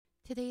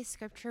Today's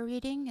scripture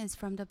reading is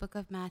from the book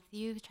of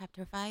Matthew,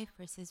 chapter 5,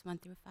 verses 1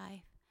 through 5.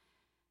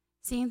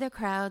 Seeing the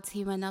crowds,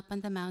 he went up on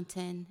the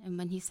mountain, and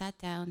when he sat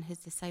down, his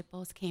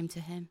disciples came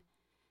to him.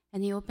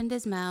 And he opened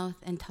his mouth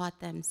and taught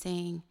them,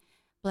 saying,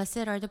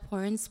 Blessed are the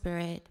poor in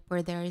spirit,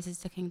 for theirs is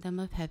the kingdom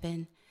of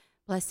heaven.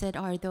 Blessed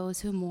are those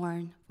who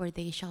mourn, for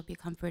they shall be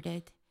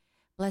comforted.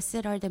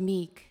 Blessed are the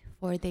meek,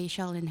 for they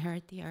shall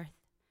inherit the earth.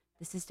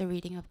 This is the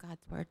reading of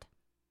God's word.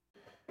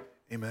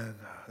 Amen.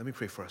 Let me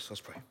pray for us.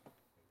 Let's pray.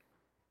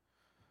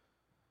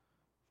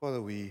 Father,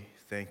 we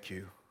thank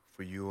you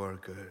for you are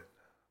good.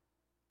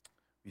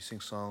 We sing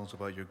songs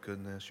about your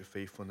goodness, your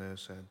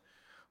faithfulness, and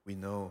we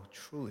know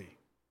truly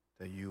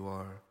that you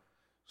are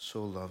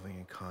so loving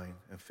and kind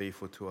and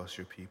faithful to us,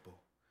 your people.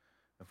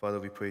 And Father,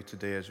 we pray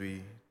today as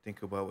we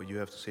think about what you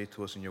have to say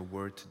to us in your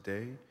word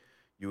today,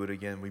 you would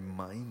again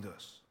remind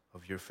us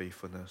of your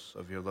faithfulness,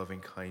 of your loving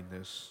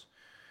kindness.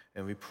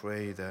 And we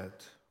pray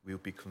that we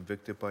will be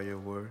convicted by your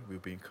word, we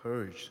will be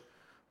encouraged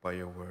by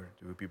your word,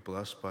 we will be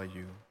blessed by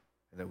you,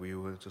 and that we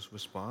will just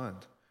respond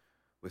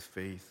with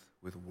faith,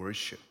 with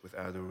worship, with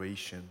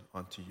adoration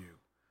unto you.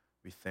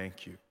 We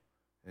thank you.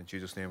 In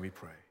Jesus' name we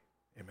pray.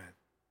 Amen.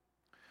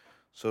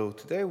 So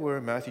today we're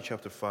in Matthew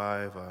chapter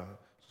 5.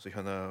 So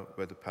Hannah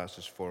read the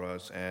passage for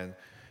us, and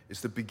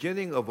it's the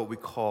beginning of what we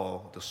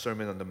call the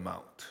Sermon on the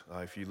Mount.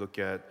 If you look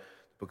at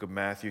the book of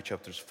Matthew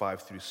chapters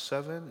 5 through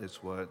 7,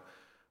 it's what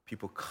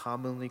people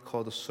commonly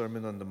call the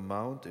Sermon on the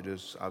Mount. It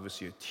is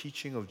obviously a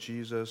teaching of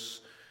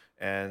Jesus,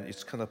 and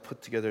it's kind of put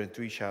together in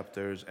 3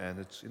 chapters, and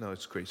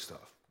it's great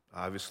stuff.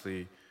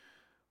 Obviously,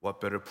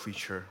 what better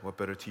preacher, what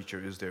better teacher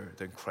is there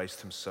than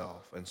Christ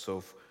himself? And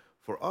so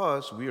for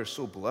us, we are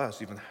so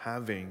blessed even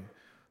having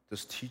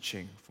this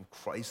teaching from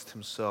Christ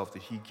himself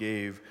that he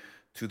gave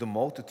to the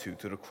multitude,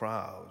 to the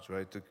crowds,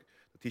 right? The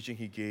teaching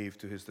he gave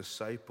to his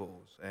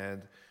disciples.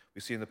 And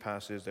we see in the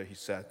passage that he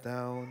sat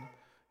down,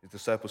 his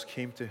disciples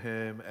came to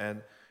him,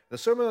 and the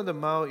Sermon on the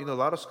Mount, a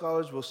lot of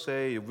scholars will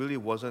say it really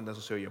wasn't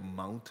necessarily a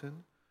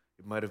mountain.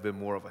 It might have been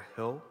more of a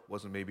hill,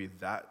 wasn't maybe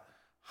that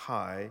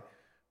high,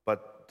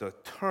 but the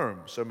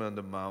term Sermon on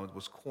the Mount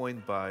was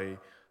coined by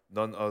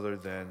none other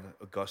than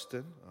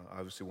Augustine,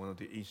 obviously one of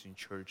the ancient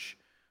church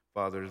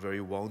fathers,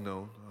 very well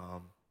known,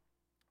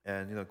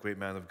 and a great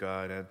man of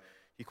God. And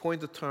he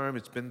coined the term.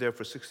 It's been there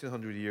for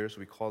 1,600 years, so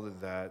we call it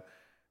that.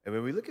 And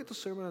when we look at the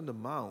Sermon on the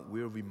Mount,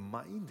 we're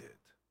reminded,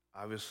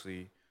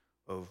 obviously,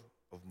 of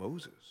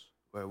Moses.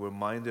 Right? We're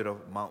reminded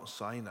of Mount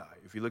Sinai.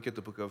 If you look at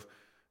the book of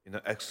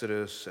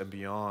Exodus and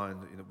beyond,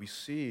 we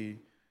see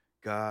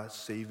God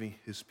saving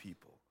his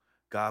people,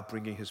 God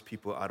bringing his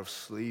people out of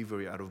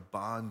slavery, out of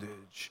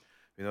bondage,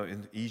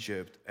 in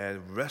Egypt, and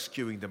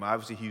rescuing them.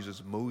 Obviously, he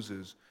uses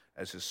Moses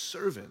as his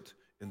servant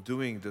in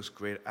doing this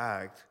great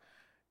act.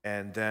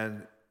 And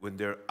then when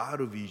they're out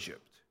of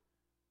Egypt,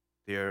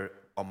 they're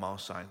on Mount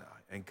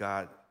Sinai, and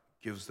God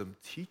gives them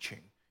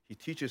teaching. He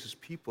teaches his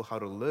people how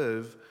to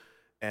live,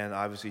 and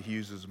obviously he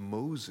uses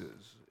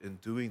Moses in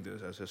doing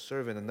this as his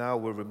servant. And now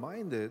we're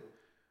reminded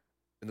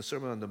in the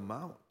Sermon on the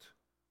Mount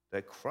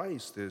that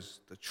Christ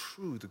is the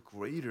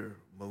greater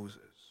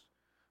Moses,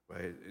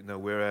 right?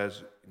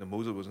 Whereas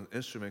Moses was an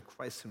instrument,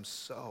 Christ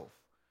himself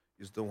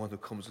is the one who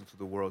comes into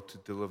the world to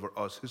deliver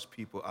us, his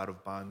people, out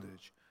of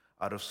bondage,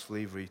 out of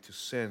slavery to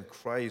sin.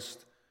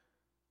 Christ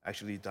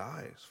actually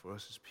dies for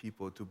us, his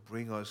people, to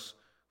bring us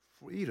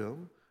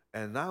freedom.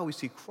 And now we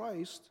see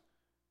Christ,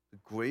 the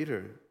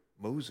greater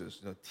Moses,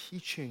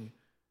 teaching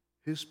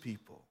his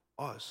people,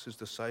 us, his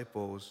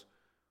disciples,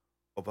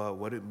 about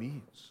what it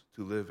means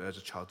to live as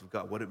a child of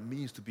God, what it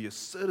means to be a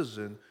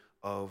citizen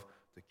of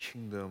the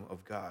kingdom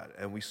of God.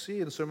 And we see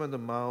in the Sermon on the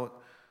Mount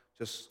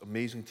just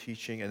amazing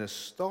teaching, and it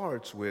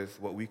starts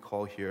with what we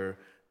call here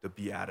the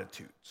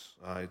Beatitudes.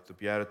 The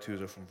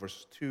Beatitudes are from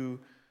verse 2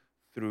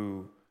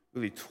 through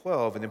really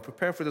 12. And in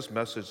preparing for this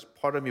message,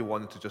 part of me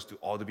wanted to just do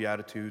all the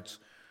Beatitudes,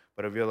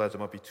 but I realized it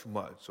might be too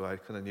much, so I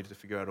kind of needed to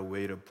figure out a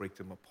way to break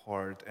them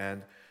apart.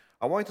 And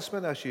I wanted to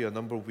spend actually a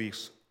number of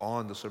weeks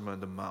on the Sermon on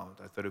the Mount.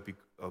 I thought it would be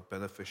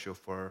beneficial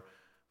for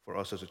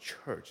us as a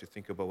church to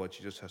think about what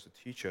Jesus has to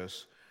teach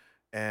us.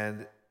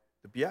 And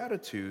the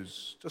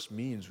Beatitudes just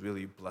means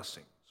really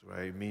blessings,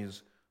 right? It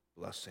means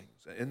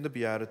blessings. And in the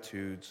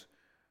Beatitudes,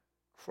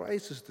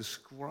 Christ is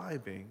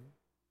describing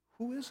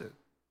who is it?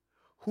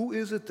 Who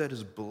is it that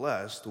is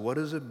blessed? What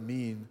does it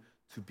mean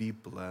to be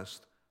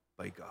blessed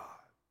by God?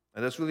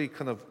 And that's really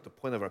kind of the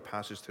point of our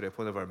passage today, the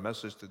point of our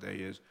message today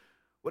is,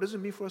 what does it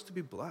mean for us to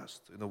be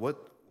blessed?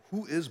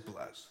 Who is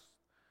blessed?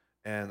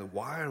 And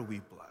why are we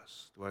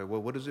blessed? Right?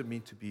 Well, what does it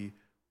mean to be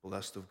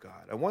blessed of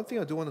God? And one thing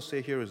I do want to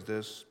say here is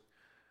this.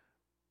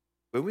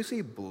 When we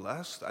say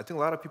blessed, I think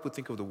a lot of people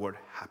think of the word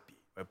happy.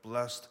 Right?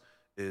 Blessed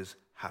is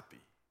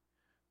happy.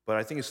 But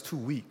I think it's too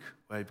weak,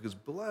 right? Because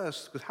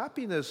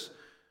happiness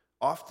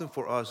often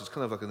for us is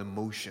kind of like an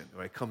emotion,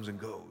 right? It comes and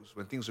goes.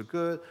 When things are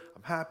good,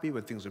 I'm happy.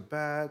 When things are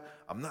bad,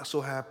 I'm not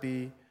so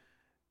happy.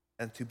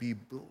 And to be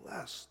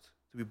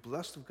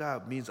blessed of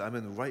God means I'm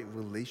in the right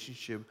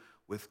relationship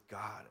with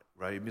God,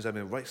 right? It means I'm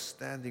in right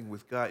standing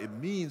with God. It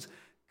means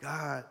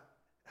God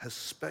has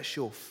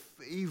special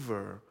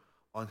favor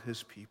on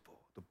his people,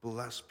 the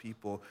blessed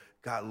people.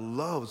 God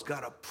loves,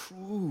 God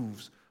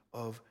approves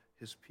of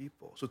his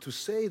people. So to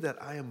say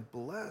that I am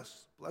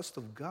blessed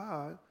of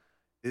God,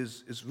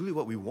 is really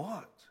what we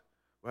want.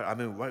 Right? I'm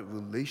in right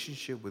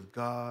relationship with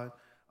God.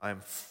 I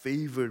am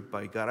favored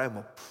by God. I am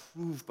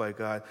approved by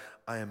God.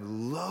 I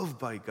am loved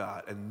by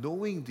God. And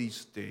knowing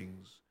these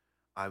things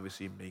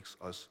obviously makes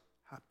us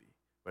happy.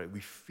 Right? We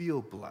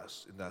feel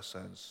blessed in that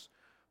sense.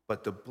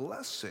 But the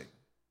blessing,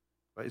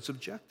 right, it's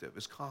objective,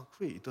 it's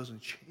concrete, it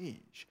doesn't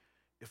change.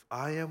 If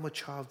I am a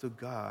child of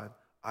God,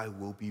 I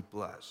will be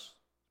blessed.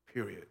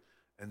 Period.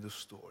 End of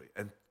story.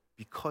 And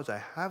because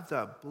I have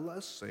that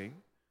blessing,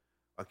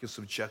 I can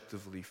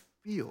subjectively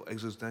feel,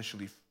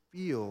 existentially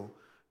feel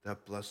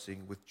that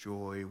blessing with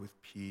joy, with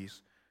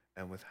peace,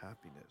 and with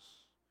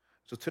happiness.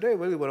 So today,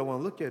 really what I want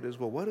to look at is,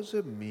 well, what does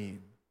it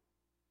mean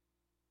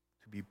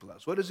to be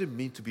blessed? What does it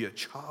mean to be a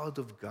child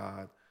of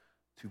God,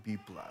 to be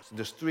blessed? And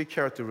there's three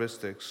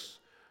characteristics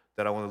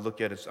that I want to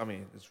look at. It's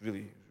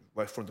really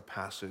right from the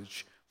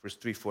passage, verse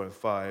 3, 4, and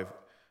 5.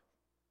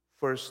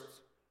 First,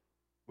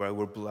 right,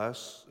 we're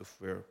blessed if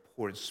we're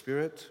poor in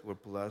spirit. We're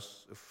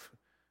blessed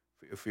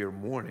if we are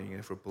mourning, and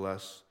if we're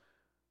blessed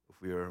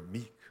if we are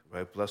meek,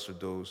 right? Blessed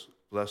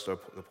are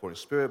the poor in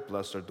spirit,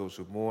 blessed are those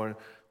who mourn,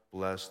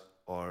 blessed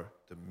are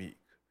the meek.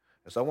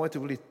 And so I wanted to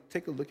really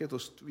take a look at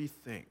those three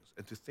things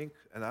and to think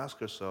and ask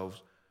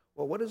ourselves,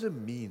 well, what does it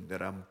mean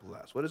that I'm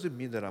blessed? What does it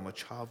mean that I'm a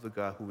child of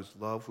God who is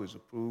loved, who is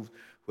approved,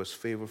 who has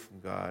favor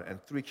from God?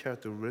 And three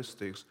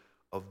characteristics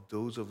of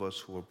those of us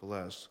who are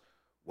blessed,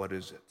 what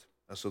is it?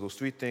 And so those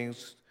three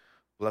things,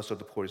 blessed are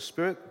the poor in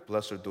spirit,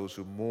 blessed are those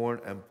who mourn,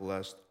 and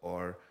blessed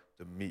are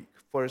the meek.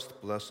 First,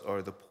 blessed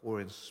are the poor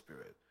in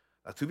spirit.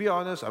 To be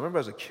honest, I remember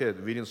as a kid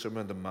reading Sermon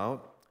on the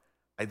Mount,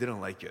 I didn't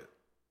like it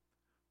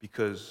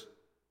because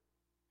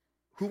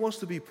who wants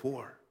to be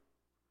poor?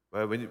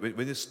 Right?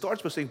 When it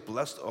starts by saying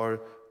blessed are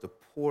the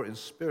poor in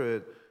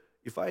spirit,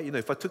 if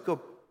I took a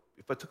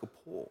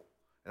poll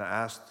and I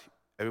asked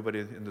everybody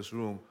in this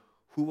room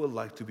who would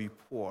like to be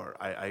poor,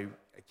 I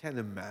can't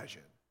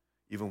imagine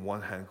even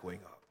one hand going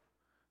up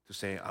to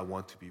saying I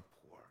want to be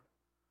poor.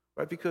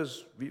 Right?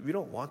 Because we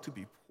don't want to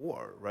be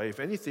poor, right?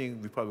 If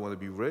anything, we probably want to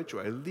be rich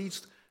or at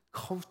least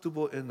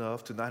comfortable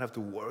enough to not have to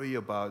worry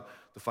about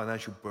the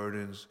financial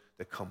burdens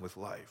that come with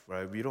life,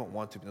 right? We don't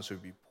want to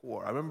necessarily be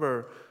poor. I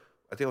remember,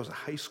 I think I was in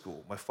high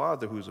school. My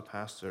father, who was a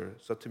pastor,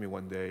 said to me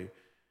one day,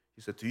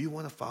 he said, "Do you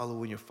want to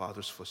follow in your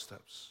father's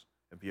footsteps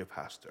and be a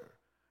pastor?"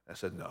 And I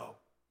said, "No."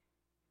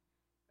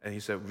 And he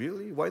said,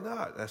 "Really? Why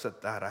not?" And I said,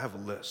 "Dad, I have a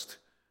list."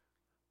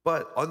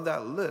 But on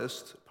that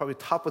list, probably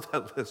top of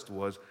that list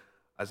was,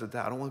 I said,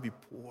 "Dad, I don't want to be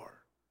poor."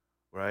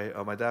 Right?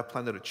 My dad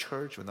planted a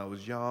church when I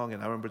was young,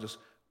 and I remember just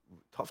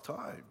tough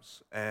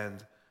times.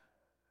 And,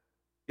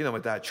 my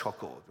dad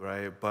chuckled,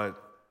 right?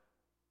 But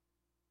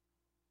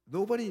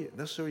nobody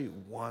necessarily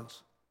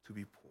wants to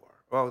be poor.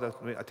 Well,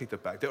 I take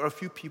that back. There are a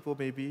few people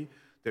maybe,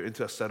 they're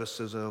into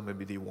asceticism,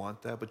 maybe they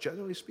want that, but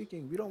generally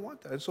speaking, we don't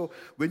want that. And so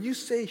when you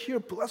say here,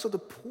 blessed are the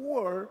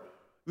poor,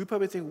 we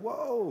probably think,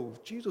 whoa,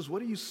 Jesus,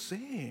 what are you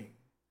saying?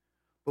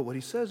 But what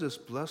he says is,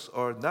 blessed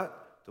are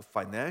not the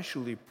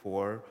financially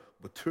poor,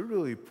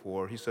 materially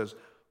poor. He says,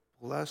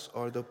 blessed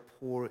are the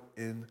poor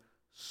in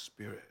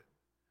spirit.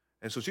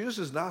 And so Jesus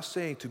is not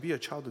saying to be a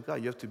child of God,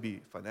 you have to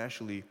be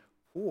financially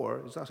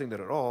poor. He's not saying that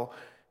at all.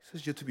 He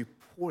says you have to be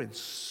poor in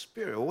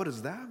spirit. Well, what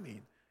does that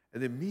mean?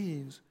 And it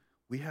means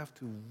we have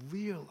to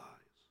realize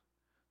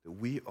that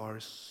we are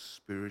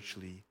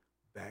spiritually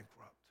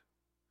bankrupt.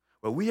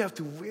 Well, we have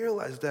to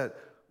realize that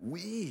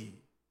we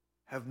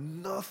have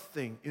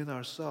nothing in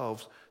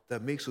ourselves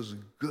that makes us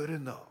good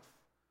enough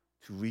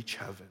to reach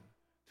heaven,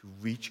 to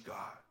reach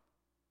God.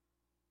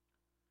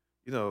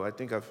 I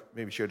think I've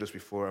maybe shared this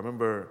before. I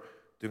remember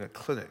doing a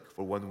clinic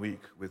for 1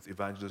 week with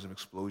Evangelism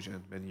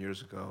Explosion many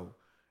years ago.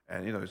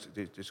 And,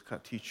 they just kind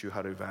of teach you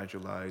how to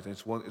evangelize. And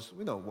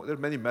there are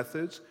many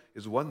methods.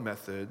 It's one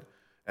method.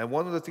 And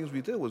one of the things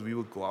we did was we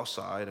would go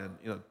outside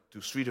and,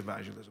 do street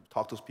evangelism,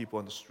 talk to those people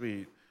on the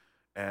street.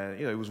 And,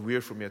 it was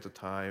weird for me at the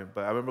time.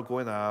 But I remember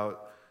going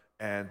out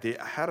and they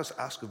had us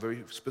ask a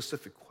very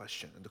specific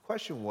question. And the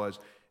question was,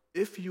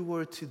 if you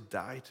were to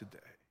die today,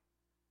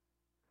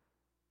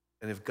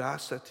 and if God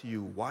said to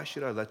you, why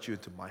should I let you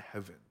into my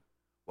heaven?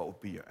 What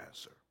would be your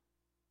answer?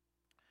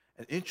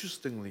 And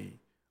interestingly,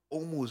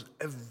 almost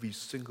every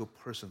single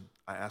person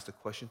I asked the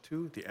question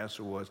to, the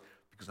answer was,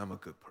 because I'm a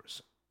good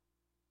person.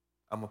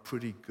 I'm a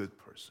pretty good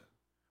person.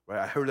 Right?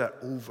 I heard that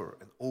over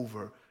and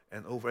over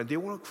and over. And they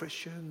weren't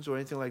Christians or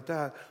anything like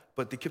that,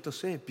 but they kept on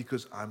saying,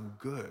 because I'm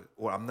good,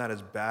 or I'm not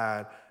as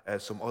bad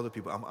as some other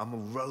people. I'm a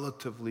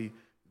relatively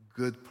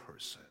good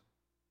person.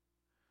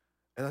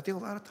 And I think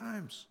a lot of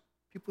times,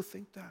 people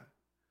think that.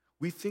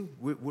 We think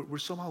we're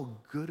somehow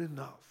good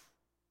enough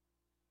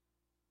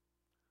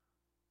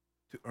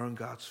to earn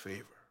God's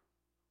favor.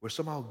 We're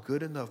somehow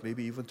good enough,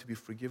 maybe even to be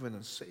forgiven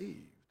and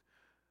saved.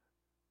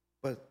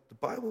 But the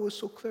Bible is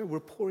so clear. We're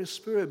poor in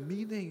spirit,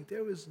 meaning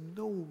there is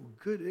no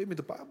good.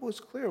 The Bible is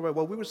clear, right?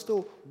 While we were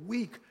still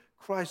weak,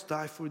 Christ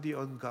died for the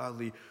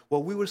ungodly.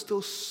 While we were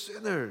still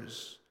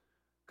sinners,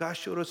 God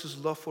showed us his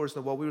love for us,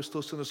 and while we were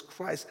still sinners,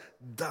 Christ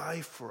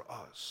died for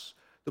us.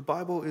 The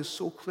Bible is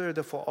so clear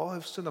that for all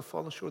have sinned and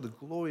fallen short of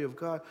the glory of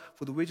God,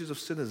 for the wages of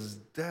sin is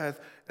death.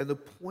 And the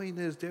point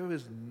is, there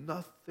is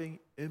nothing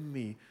in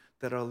me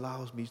that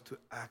allows me to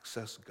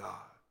access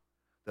God,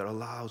 that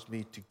allows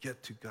me to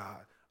get to God.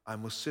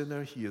 I'm a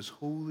sinner. He is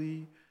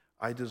holy.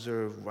 I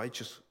deserve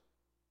righteous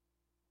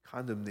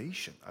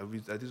condemnation.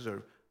 I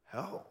deserve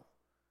hell.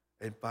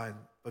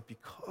 But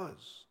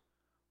because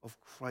of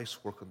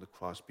Christ's work on the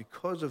cross,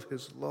 because of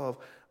his love,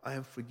 I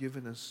am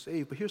forgiven and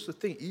saved. But here's the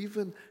thing,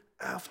 even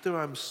after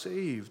I'm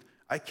saved,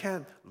 I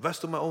can't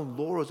rest on my own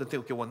laurels and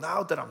think, okay, well,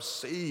 now that I'm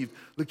saved,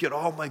 look at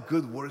all my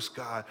good works,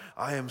 God.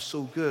 I am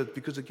so good.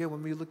 Because again,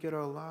 when we look at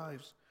our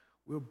lives,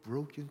 we're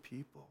broken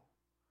people.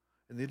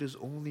 And it is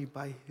only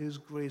by his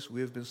grace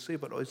we have been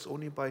saved, but it's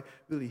only by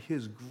really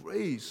his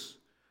grace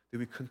that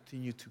we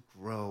continue to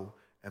grow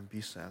and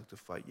be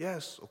sanctified.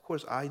 Yes, of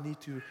course, I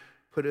need to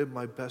put in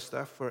my best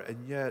effort,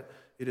 and yet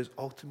it is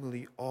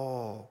ultimately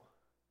all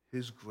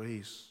his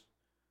grace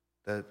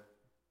that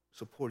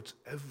supports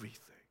everything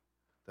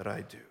that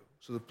I do.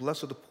 So the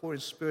blessed are the poor in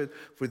spirit,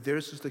 for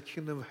theirs is the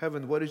kingdom of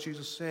heaven. What is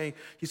Jesus saying?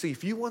 He's saying,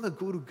 if you want to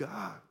go to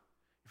God,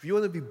 if you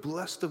want to be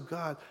blessed of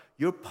God,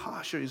 your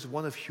posture is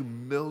one of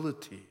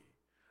humility,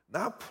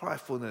 not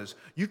pridefulness.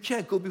 You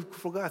can't go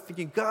before God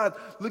thinking, God,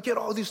 look at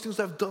all these things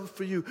I've done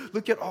for you.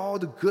 Look at all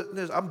the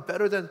goodness. I'm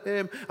better than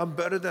him. I'm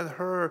better than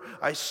her.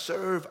 I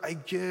serve. I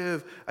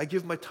give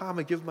my time.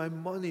 I give my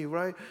money,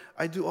 right?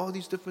 I do all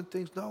these different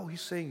things. No, he's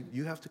saying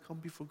you have to come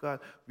before God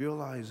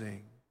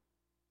realizing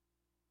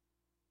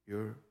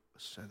you're a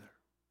sinner.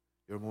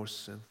 You're more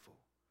sinful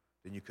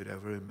than you could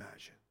ever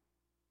imagine.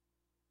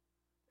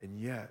 And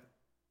yet,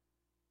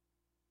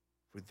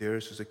 for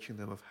theirs is the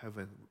kingdom of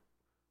heaven.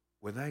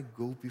 When I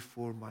go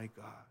before my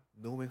God,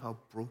 knowing how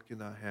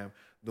broken I am,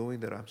 knowing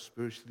that I'm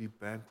spiritually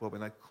bankrupt,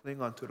 and I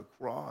cling onto the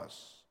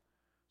cross,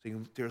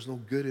 saying, there's no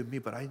good in me,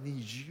 but I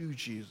need you,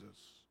 Jesus.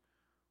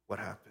 What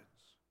happens?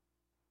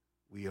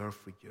 We are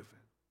forgiven.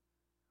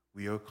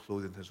 We are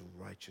clothed in his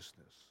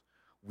righteousness.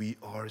 We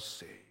are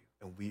saved,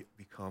 and we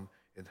become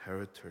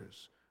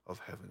inheritors of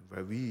heaven,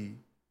 where we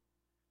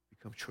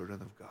become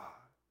children of God.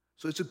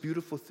 So it's a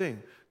beautiful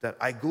thing that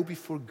I go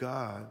before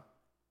God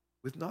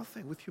with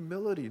nothing, with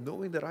humility,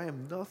 knowing that I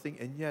am nothing,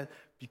 and yet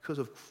because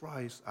of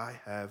Christ, I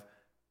have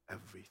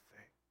everything.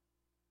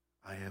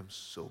 I am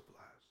so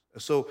blessed.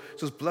 And so it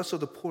says, blessed are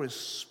the poor in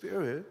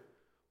spirit,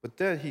 but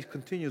then he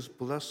continues,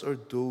 blessed are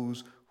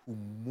those who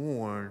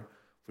mourn,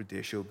 for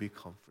they shall be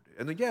comforted.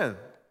 And again,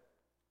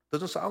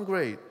 doesn't sound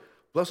great.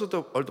 Blessed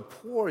are the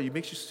poor. It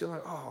makes you feel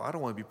like, oh, I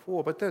don't want to be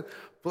poor. But then,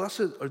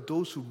 blessed are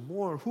those who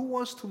mourn. Who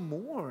wants to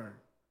mourn?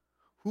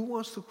 Who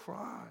wants to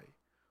cry?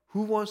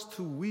 Who wants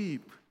to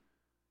weep?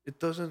 It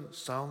doesn't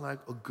sound like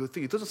a good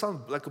thing. It doesn't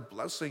sound like a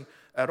blessing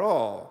at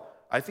all.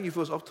 I think if it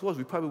was up to us,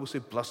 we probably would say,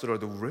 blessed are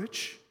the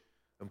rich,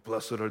 and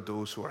blessed are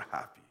those who are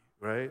happy,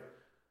 right?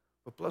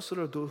 But blessed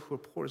are those who are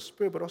poor in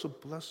spirit, but also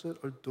blessed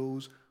are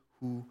those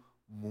who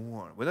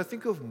mourn. When I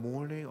think of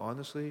mourning,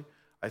 honestly,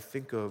 I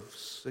think of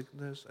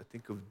sickness, I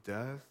think of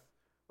death,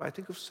 but I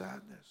think of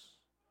sadness.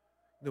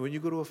 You know, when you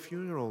go to a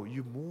funeral,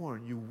 you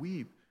mourn, you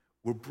weep.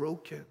 We're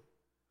broken.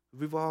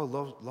 We've all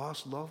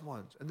lost loved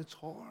ones, and it's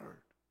hard.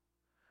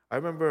 I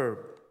remember,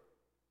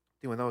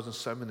 I think when I was in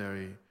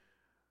seminary,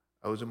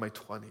 I was in my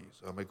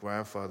 20s. My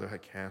grandfather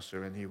had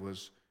cancer, and he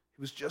was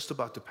just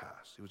about to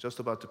pass. He was just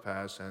about to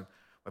pass, and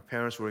my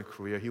parents were in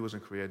Korea. He was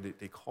in Korea, and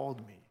they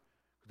called me.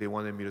 They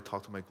wanted me to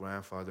talk to my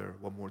grandfather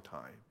one more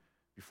time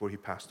before he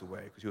passed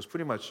away, because he was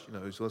pretty much,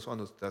 he was on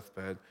his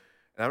deathbed.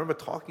 And I remember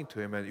talking to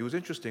him, and it was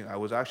interesting. I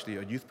was actually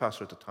a youth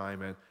pastor at the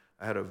time, and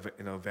I had a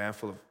van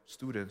full of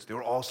students. They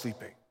were all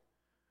sleeping,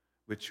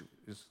 which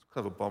is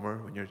kind of a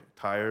bummer when you're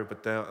tired.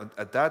 But then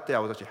at that day, I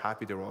was actually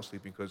happy they were all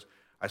sleeping, because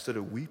I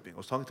started weeping. I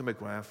was talking to my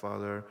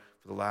grandfather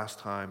for the last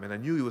time, and I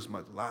knew it was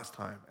my last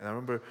time. And I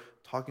remember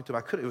talking to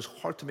him. It was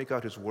hard to make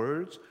out his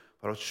words,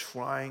 but I was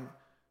trying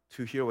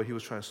to hear what he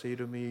was trying to say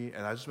to me.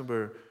 And I just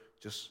remember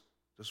just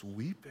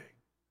weeping,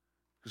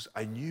 because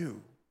I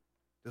knew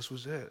this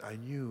was it. I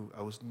knew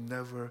I was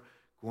never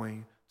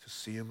going to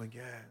see him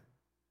again.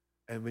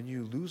 And when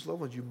you lose loved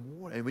ones, you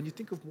mourn. And when you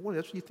think of mourning,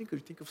 that's what you think of.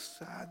 You think of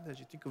sadness.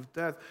 You think of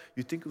death.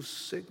 You think of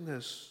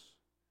sickness.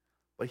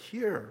 But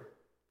here,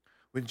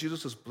 when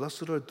Jesus says,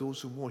 blessed are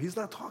those who mourn, he's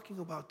not talking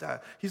about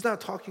that. He's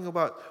not talking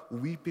about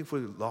weeping for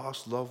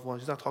lost loved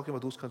ones. He's not talking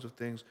about those kinds of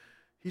things.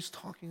 He's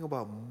talking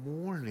about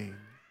mourning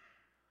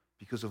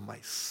because of my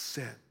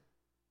sin.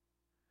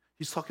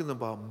 He's talking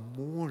about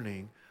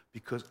mourning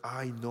because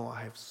I know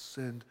I have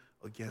sinned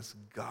against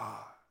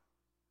God.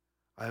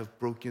 I have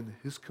broken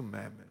his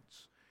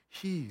commandments.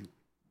 He,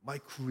 my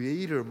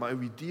creator, my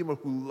redeemer,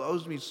 who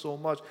loves me so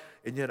much,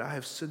 and yet I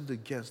have sinned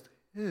against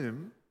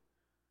him,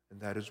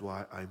 and that is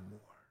why I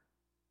mourn.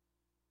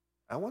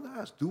 I want to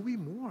ask, do we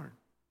mourn?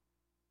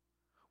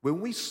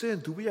 When we sin,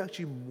 do we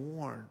actually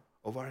mourn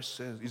of our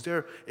sins? Is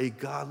there a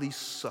godly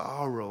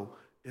sorrow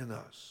in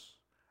us?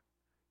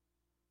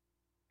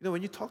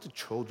 When you talk to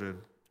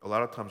children, a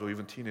lot of times, or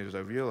even teenagers, I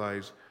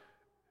realize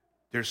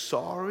they're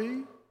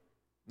sorry,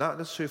 not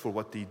necessarily for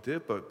what they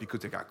did, but because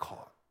they got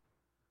caught.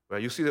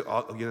 Right? You see that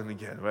again and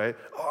again, right?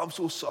 Oh, I'm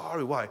so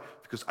sorry. Why?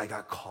 Because I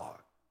got caught.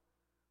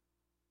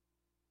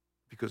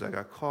 Because I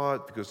got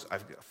caught, because I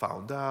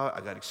found out,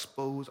 I got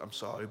exposed, I'm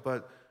sorry.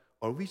 But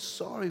are we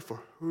sorry for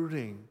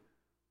hurting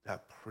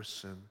that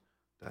person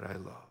that I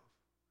love?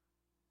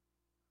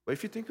 But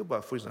if you think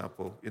about, for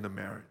example, in a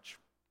marriage,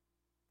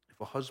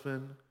 if a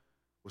husband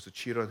was to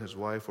cheat on his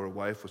wife or a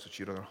wife was to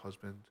cheat on her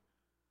husband,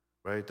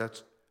 right? The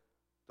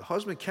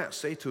husband can't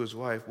say to his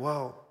wife,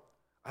 well,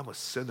 I'm a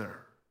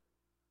sinner,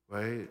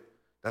 right?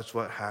 That's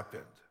what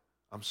happened.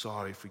 I'm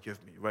sorry,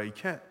 forgive me, right? You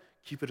can't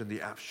keep it in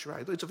the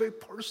abstract. It's a very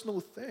personal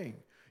thing.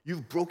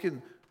 You've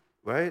broken,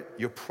 right,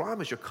 your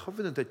promise, your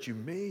covenant that you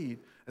made.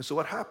 And so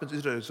what happens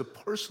is that it's a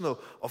personal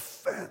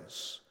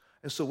offense.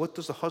 And so what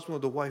does the husband or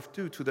the wife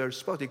do to their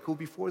spouse? They go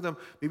before them,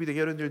 maybe they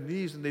get on their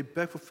knees and they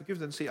beg for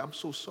forgiveness and say, I'm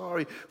so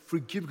sorry,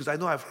 forgive me because I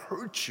know I've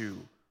hurt you,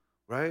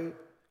 right?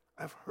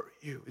 I've hurt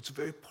you. It's a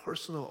very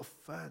personal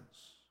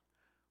offense.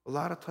 A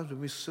lot of times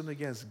when we sin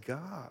against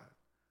God,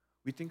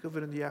 we think of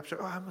it in the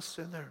abstract, oh, I'm a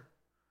sinner.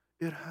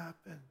 It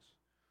happens.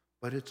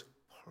 But it's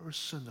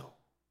personal.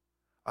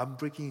 I'm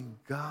breaking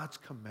God's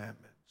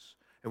commandments.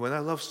 And when I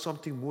love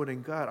something more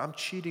than God, I'm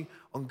cheating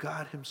on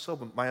God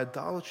himself. My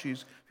idolatry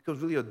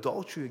becomes really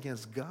adultery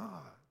against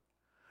God.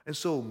 And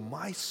so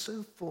my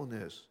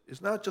sinfulness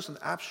is not just an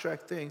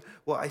abstract thing.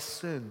 Well, I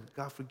sinned,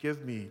 God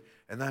forgive me,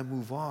 and I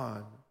move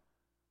on.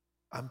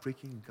 I'm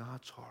breaking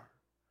God's heart.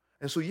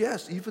 And so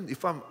yes, even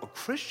if I'm a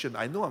Christian,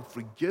 I know I'm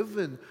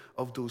forgiven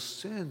of those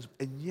sins.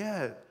 And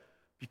yet,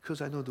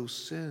 because I know those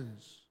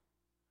sins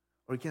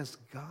are against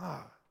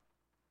God,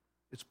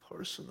 it's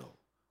personal.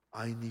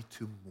 I need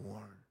to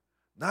mourn.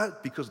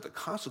 Not because of the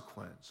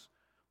consequence,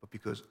 but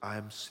because I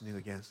am sinning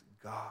against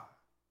God,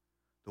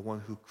 the one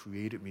who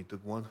created me, the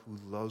one who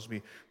loves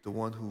me, the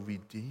one who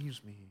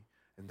redeems me.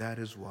 And that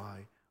is why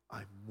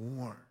I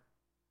mourn.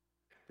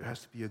 There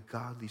has to be a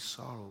godly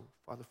sorrow.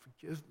 Father,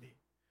 forgive me.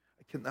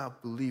 I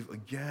cannot believe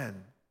again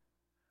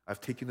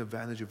I've taken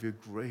advantage of your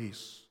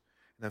grace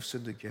and I've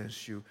sinned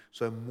against you.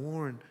 So I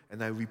mourn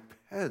and I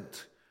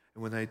repent.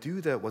 And when I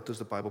do that, what does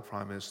the Bible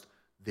promise?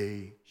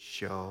 They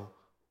shall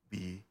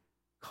be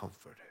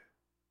comforted.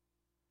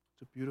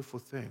 It's a beautiful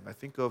thing. I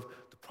think of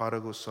the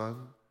prodigal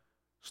son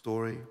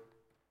story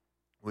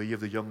where you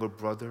have the younger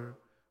brother,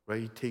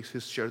 right? He takes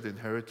his share of the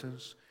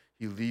inheritance.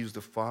 He leaves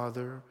the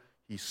father.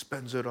 He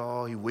spends it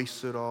all. He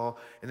wastes it all.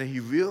 And then he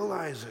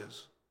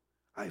realizes,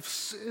 I've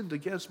sinned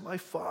against my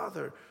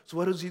father. So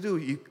what does he do?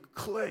 He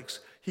clicks.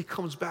 He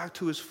comes back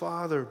to his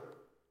father.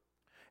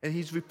 And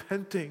he's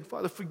repenting.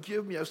 Father,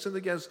 forgive me. I've sinned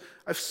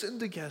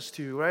against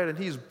you, right? And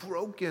he's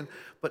broken.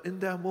 But in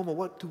that moment,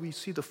 what do we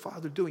see the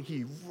father doing?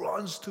 He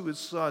runs to his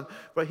son,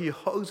 right? He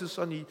hugs his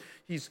son.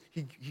 He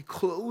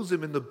clothes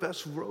him in the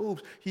best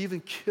robes. He even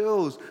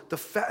kills the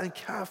fattened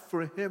calf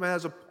for him and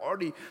has a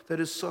party that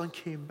his son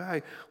came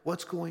back.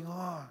 What's going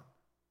on?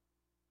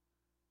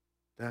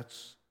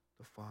 That's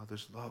the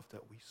Father's love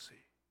that we see.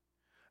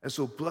 And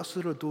so blessed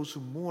are those who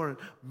mourn,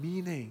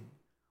 meaning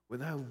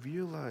when I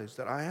realize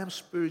that I am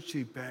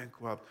spiritually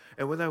bankrupt,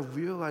 and when I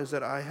realize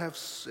that I have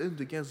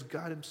sinned against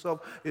God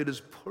himself, it is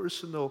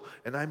personal,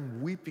 and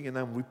I'm weeping and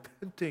I'm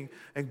repenting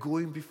and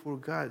going before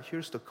God.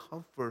 Here's the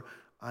comfort.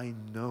 I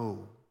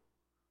know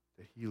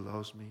that he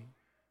loves me,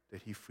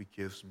 that he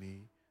forgives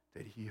me,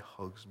 that he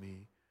hugs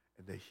me,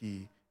 and that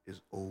he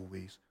is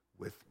always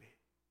with me.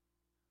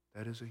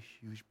 That is a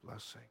huge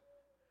blessing.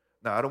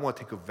 Now, I don't want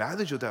to take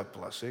advantage of that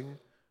blessing,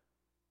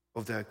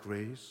 of that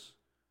grace.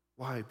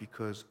 Why?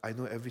 Because I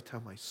know every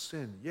time I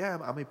sin,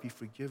 I may be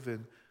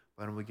forgiven,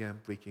 but I'm again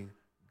breaking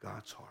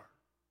God's heart.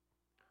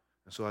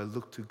 And so I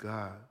look to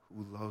God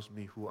who loves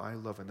me, who I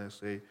love, and I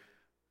say,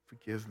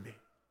 forgive me.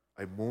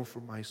 I mourn for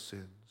my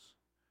sins,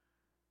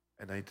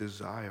 and I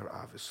desire,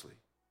 obviously,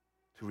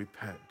 to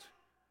repent,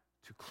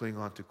 to cling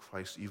on to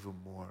Christ even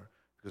more,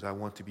 because I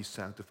want to be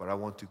sanctified. I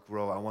want to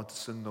grow. I want to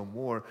sin no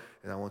more,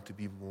 and I want to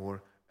be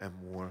more and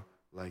more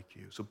like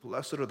you. So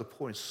blessed are the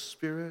poor in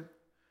spirit,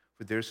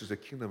 for theirs is the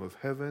kingdom of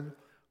heaven.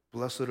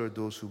 Blessed are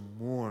those who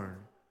mourn,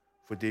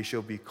 for they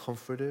shall be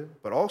comforted.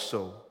 But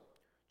also,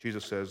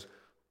 Jesus says,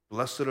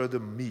 blessed are the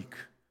meek,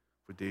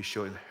 for they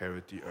shall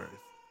inherit the earth.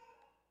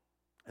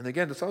 And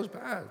again, that sounds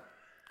bad.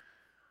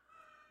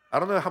 I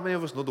don't know how many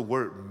of us know the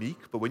word meek,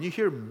 but when you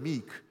hear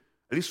meek,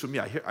 at least for me,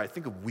 I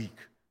think of weak,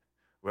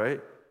 right?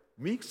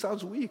 Meek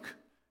sounds weak.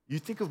 You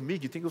think of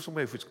meek, you think of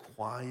somebody who's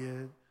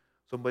quiet,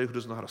 somebody who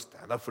doesn't know how to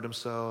stand up for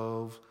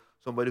themselves,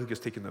 somebody who gets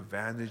taken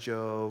advantage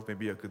of,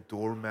 maybe like a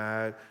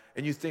doormat.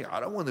 And you think, I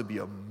don't want to be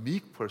a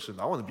meek person.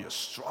 I want to be a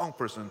strong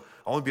person.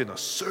 I want to be an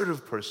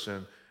assertive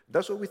person.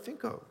 That's what we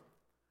think of.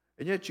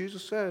 And yet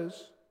Jesus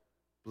says,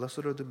 blessed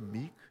are the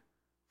meek,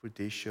 for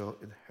they shall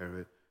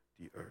inherit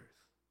the earth.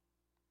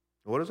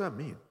 What does that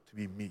mean, to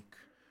be meek?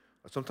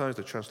 Sometimes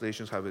the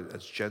translations have it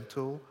as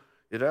gentle.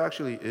 It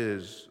actually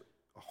is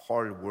a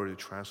hard word to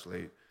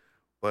translate,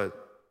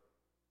 but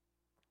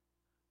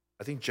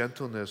I think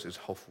gentleness is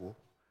helpful.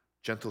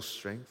 gentle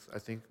strength, I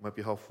think might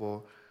be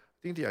helpful. I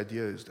think the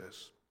idea is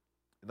this.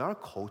 In our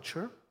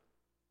culture,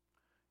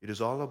 it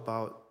is all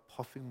about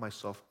puffing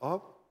myself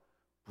up,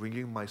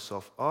 bringing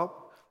myself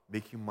up,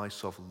 making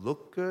myself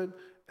look good,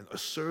 and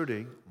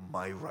asserting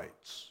my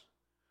rights.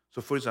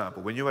 So, for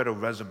example, when you write a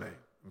resume,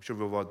 I'm sure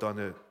we've all done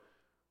it.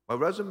 My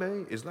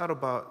resume is not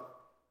about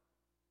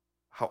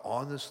how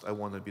honest I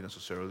want to be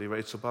necessarily, right?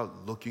 It's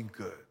about looking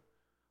good,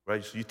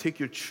 right? So you take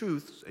your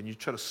truths and you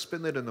try to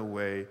spin it in a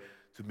way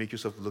to make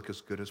yourself look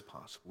as good as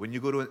possible. When you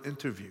go to an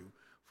interview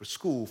for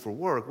school, for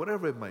work,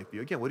 whatever it might be,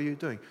 again, what are you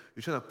doing?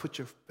 You're trying to put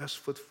your best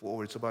foot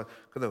forward. It's about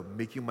kind of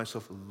making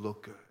myself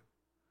look good.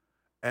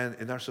 And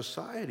in our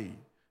society,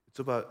 it's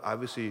about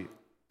obviously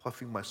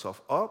puffing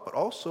myself up, but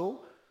also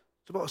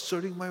it's about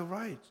asserting my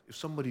rights. If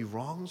somebody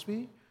wrongs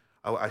me,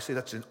 I say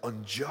that's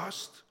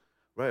unjust,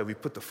 right? We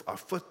put our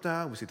foot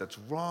down. We say that's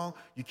wrong.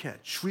 You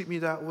can't treat me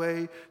that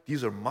way.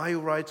 These are my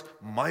rights,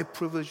 my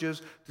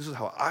privileges. This is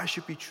how I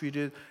should be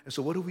treated. And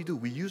so what do?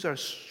 We use our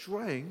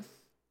strength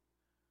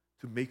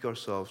to make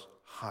ourselves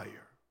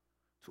higher,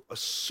 to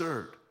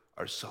assert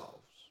ourselves.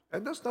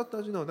 And that's not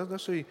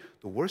necessarily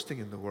the worst thing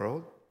in the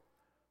world.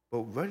 But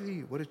really,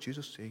 what is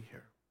Jesus saying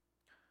here?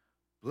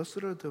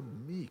 Blessed are the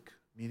meek,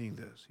 meaning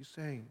this. He's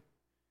saying,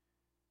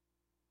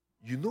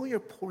 you know you're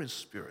poor in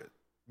spirit,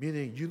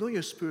 meaning you know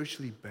you're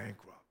spiritually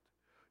bankrupt.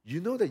 You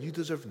know that you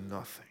deserve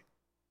nothing.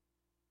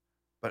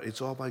 But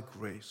it's all by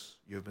grace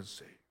you have been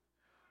saved.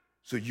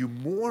 So you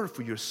mourn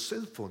for your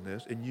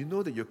sinfulness, and you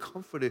know that you're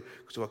comforted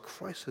because of what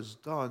Christ has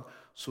done.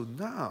 So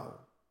now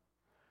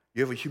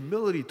you have a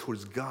humility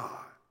towards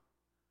God,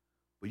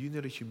 but you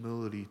need a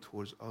humility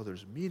towards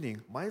others,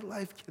 meaning my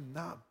life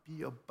cannot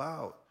be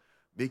about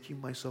making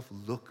myself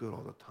look good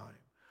all the time.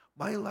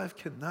 My life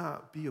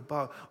cannot be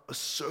about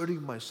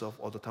asserting myself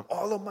all the time.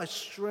 All of my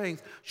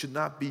strength should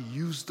not be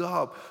used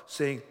up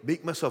saying,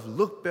 make myself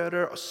look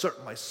better,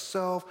 assert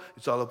myself.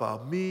 It's all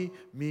about me,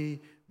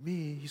 me,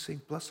 me. He's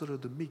saying, blessed are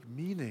the meek,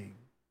 meaning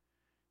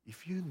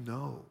if you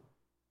know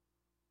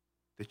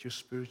that you're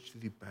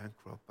spiritually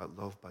bankrupt but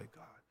loved by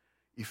God,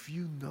 if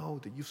you know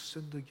that you've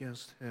sinned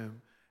against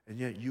Him and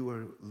yet you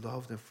are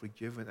loved and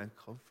forgiven and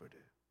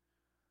comforted,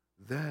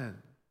 then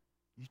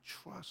you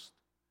trust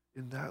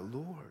in that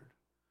Lord.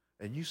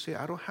 And you say,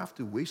 I don't have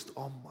to waste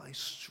all my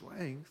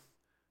strength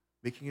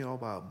making it all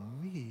about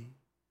me.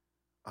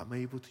 I'm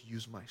able to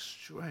use my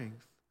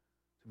strength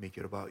to make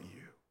it about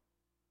you,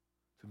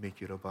 to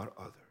make it about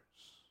others.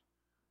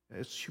 And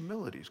it's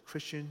humility. It's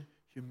Christian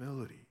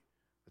humility.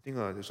 I think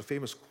there's a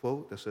famous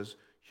quote that says,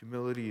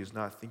 humility is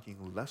not thinking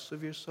less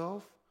of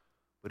yourself,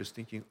 but it's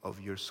thinking of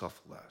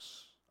yourself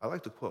less. I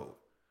like the quote.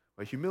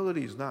 But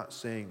humility is not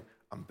saying,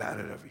 I'm bad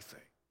at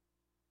everything.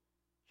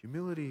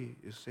 Humility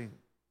is saying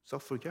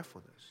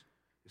self-forgetfulness.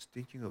 It's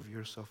thinking of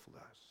yourself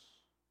less.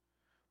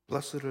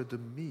 Blessed are the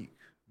meek.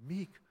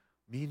 Meek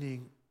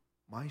meaning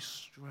my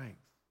strength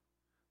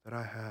that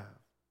I have.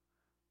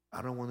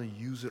 I don't want to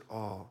use it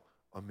all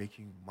on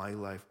making my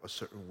life a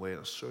certain way,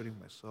 asserting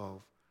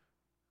myself.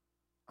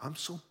 I'm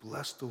so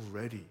blessed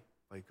already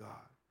by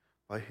God,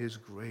 by His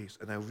grace.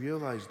 And I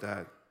realized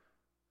that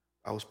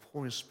I was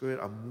poor in spirit,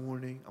 I'm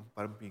mourning,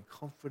 but I'm being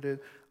comforted,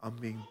 I'm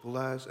being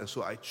blessed. And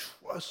so I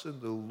trust in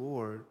the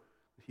Lord.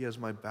 He has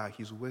my back,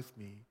 He's with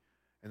me.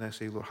 And I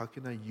say, Lord, how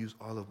can I use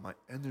all of my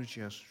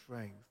energy and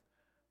strength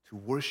to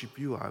worship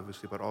you,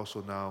 obviously, but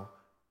also now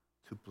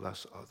to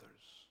bless others,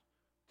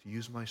 to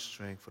use my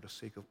strength for the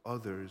sake of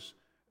others,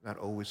 not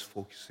always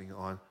focusing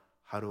on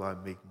how do I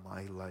make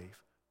my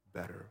life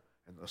better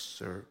and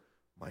assert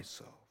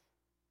myself.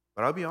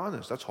 But I'll be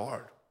honest, that's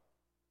hard.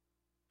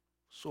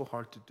 So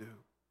hard to do.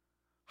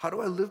 How do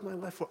I live my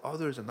life for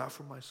others and not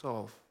for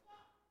myself?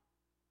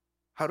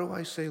 How do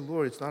I say,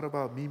 Lord, it's not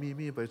about me, me,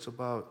 me, but it's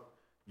about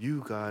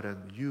you, God,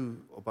 and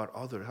you about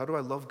others? How do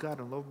I love God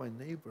and love my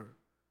neighbor?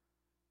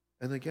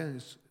 And again,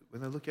 it's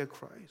when I look at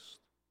Christ,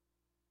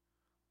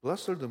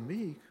 blessed are the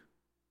meek.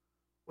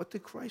 What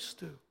did Christ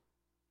do?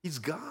 He's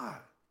God.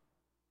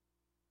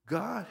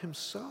 God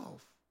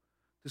Himself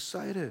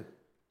decided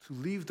to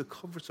leave the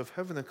comforts of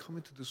heaven and come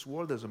into this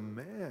world as a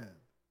man.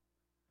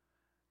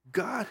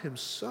 God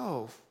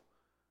Himself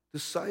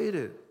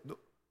decided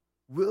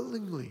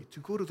willingly to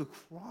go to the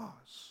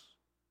cross.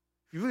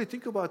 If you really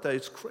think about that,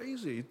 it's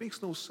crazy. It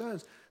makes no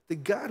sense. The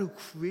God who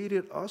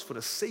created us for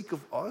the sake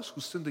of us who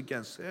sinned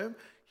against Him,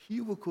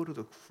 He would go to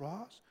the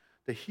cross,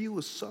 that He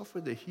would suffer,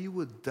 that He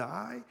would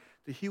die,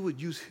 that He would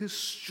use His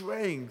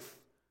strength,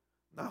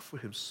 not for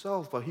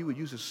Himself, but He would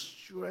use His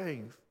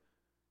strength,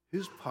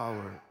 His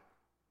power,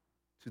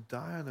 to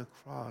die on the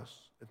cross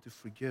and to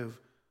forgive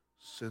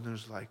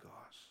sinners like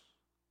us.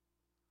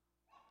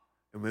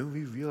 And when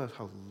we realize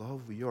how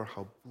loved we are,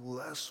 how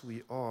blessed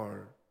we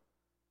are,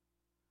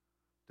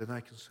 then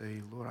I can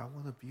say, Lord, I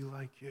want to be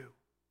like you.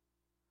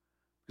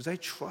 Because I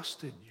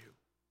trust in you.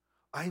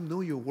 I know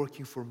you're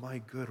working for my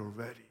good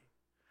already.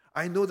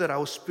 I know that I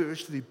was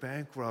spiritually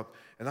bankrupt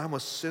and I'm a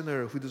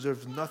sinner who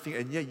deserves nothing,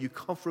 and yet you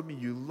comfort me,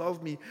 you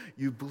love me,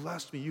 you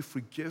bless me, you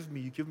forgive me,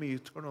 you give me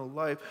eternal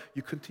life,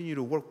 you continue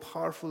to work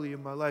powerfully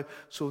in my life.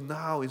 So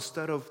now,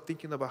 instead of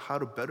thinking about how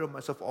to better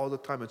myself all the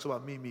time, it's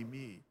about me, me,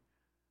 me.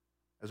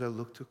 As I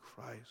look to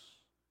Christ,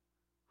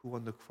 who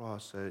on the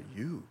cross said,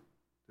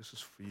 this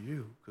is for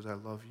you because I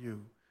love you,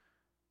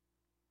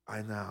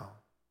 I now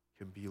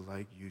can be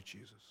like you,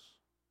 Jesus,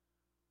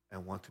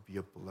 and want to be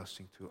a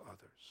blessing to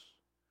others,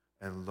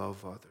 and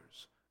love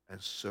others,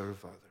 and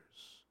serve others,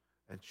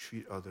 and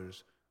treat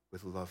others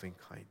with loving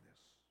kindness.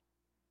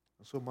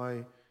 And so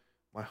my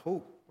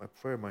hope, my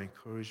prayer, my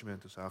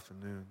encouragement this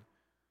afternoon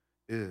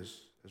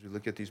is, as we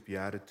look at these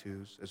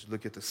Beatitudes, as we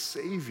look at the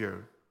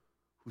Savior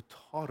who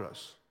taught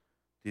us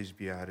these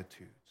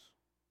Beatitudes,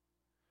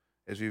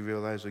 as we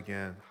realize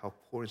again how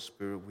poor in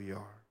spirit we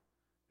are,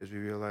 as we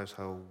realize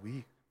how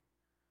weak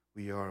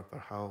we are,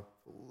 but how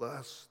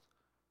blessed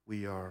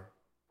we are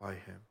by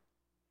Him,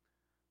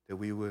 that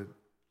we would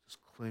just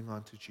cling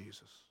on to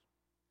Jesus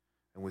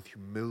and with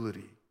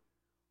humility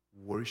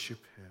worship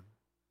Him,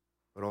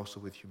 but also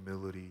with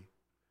humility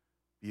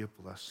be a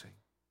blessing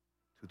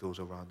to those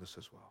around us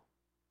as well.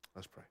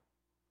 Let's pray.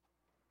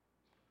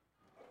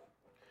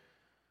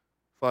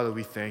 Father,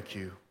 we thank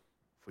you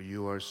for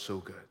you are so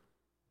good.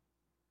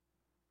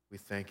 We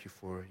thank you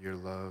for your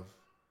love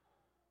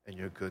and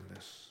your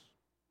goodness.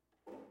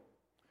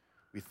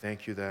 We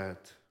thank you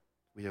that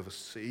we have a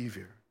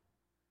Savior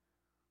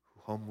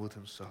who humbled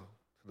himself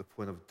to the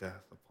point of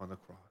death upon the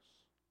cross.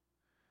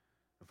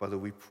 And Father,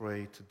 we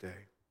pray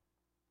today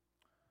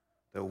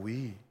that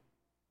we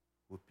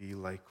would be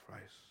like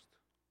Christ,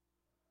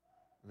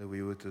 and that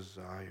we would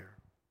desire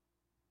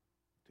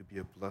to be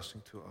a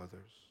blessing to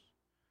others,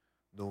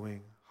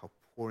 knowing how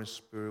poor in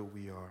spirit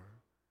we are,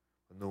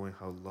 but knowing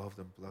how loved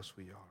and blessed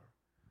we are,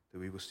 that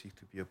we will seek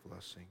to be a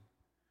blessing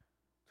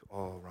to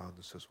all around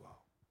us as well.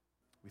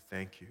 We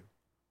thank you.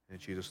 In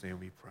Jesus' name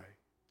we pray.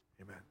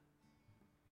 Amen.